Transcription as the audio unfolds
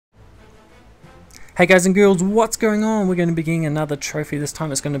Hey guys and girls, what's going on? We're going to be getting another trophy. This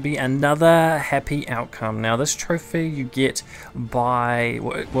time it's going to be another happy outcome. Now this trophy you get by,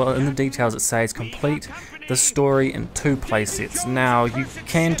 well, in the details it says complete the story in 2 playsets. Now you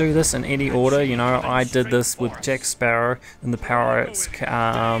can do this in any order. You know, I did this with Jack Sparrow in the Pirates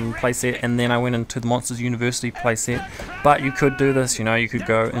playset, and then I went into the Monsters University playset. But you could do this, you know, you could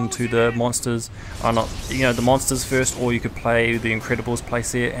go into the Monsters, or not, you know, the Monsters first, or you could play the Incredibles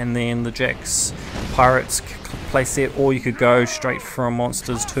playset and then the Jack's Pirates playset, or you could go straight from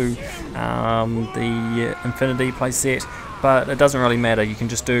Monsters to the Infinity playset. But it doesn't really matter. You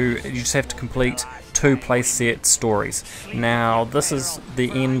just have to complete 2 playset stories. Now this is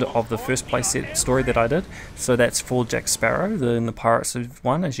the end of the first playset story that I did, so that's for Jack Sparrow in the Pirates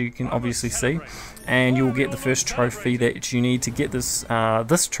one, as you can obviously see, and you'll get the first trophy that you need to get this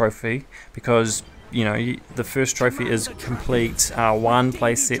this trophy, because you know the first trophy is complete 1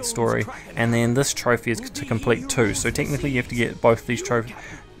 playset story, and then this trophy is to complete 2. So technically you have to get both these trophies.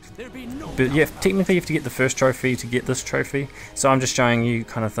 But yeah, technically you have to get the first trophy to get this trophy. So I'm just showing you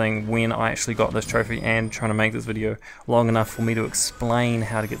kind of thing when I actually got this trophy, and trying to make this video long enough for me to explain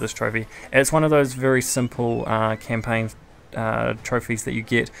how to get this trophy. It's one of those very simple campaign trophies that you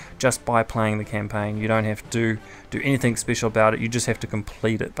get just by playing the campaign. You don't have to do anything special about it, you just have to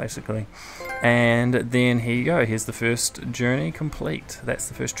complete it basically. And then here you go, here's the first journey complete. That's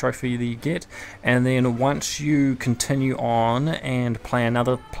the first trophy that you get. And then once you continue on and play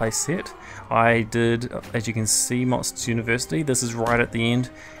another playset, I did, as you can see, Monsters University. This is right at the end,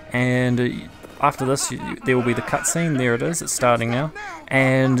 and after this there will be the cutscene. There it is, it's starting now,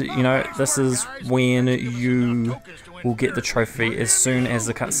 and you know this is when you will get the trophy as soon as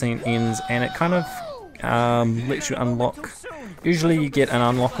the cutscene ends, and it kind of lets you unlock. Usually you get an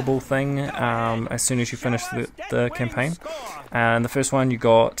unlockable thing as soon as you finish the campaign. And the first one you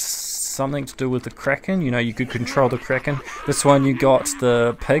got something to do with the Kraken. You know, you could control the Kraken. This one you got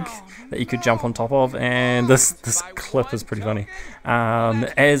the pig that you could jump on top of, and this clip is pretty funny.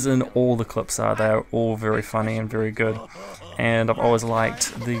 As in all the clips are, they're all very funny and very good. And I've always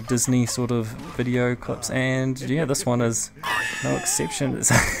liked the Disney sort of video clips, and yeah, this one is no exception.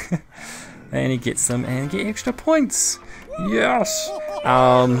 And he gets them and get extra points. Yes!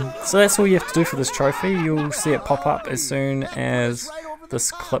 So that's all you have to do for this trophy. You'll see it pop up as soon as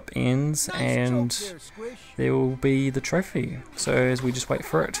this clip ends, and there will be the trophy. So as we just wait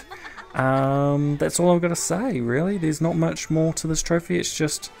for it, that's all I've got to say really. There's not much more to this trophy. It's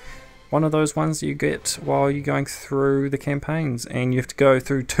just one of those ones that you get while you're going through the campaigns, and you have to go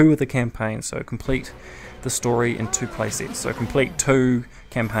through 2 of the campaigns, so complete the story in 2 playsets. So complete 2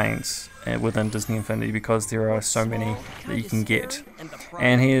 campaigns within Disney Infinity, because there are so many that you can get.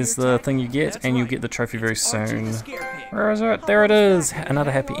 And here's the thing you get, and you'll get the trophy very soon. Where is it? There it is!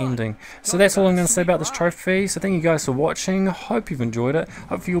 Another happy ending. So that's all I'm going to say about this trophy. So thank you guys for watching. Hope you've enjoyed it.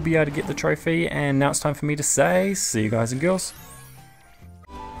 Hopefully you'll be able to get the trophy. And now it's time for me to say, see you guys and girls.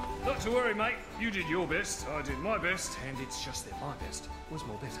 Not to worry, mate. You did your best, I did my best, and it's just that my best was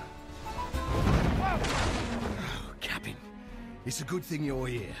more better. Oh, Captain, it's a good thing you're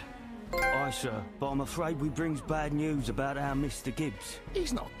here. Aye, sir, but I'm afraid we brings bad news about our Mr. Gibbs.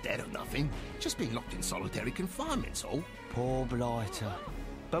 He's not dead or nothing. Just been locked in solitary confinement's all. Poor blighter.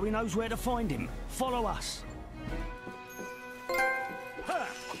 But we knows where to find him. Follow us.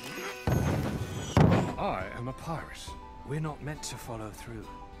 I am a pirate. We're not meant to follow through.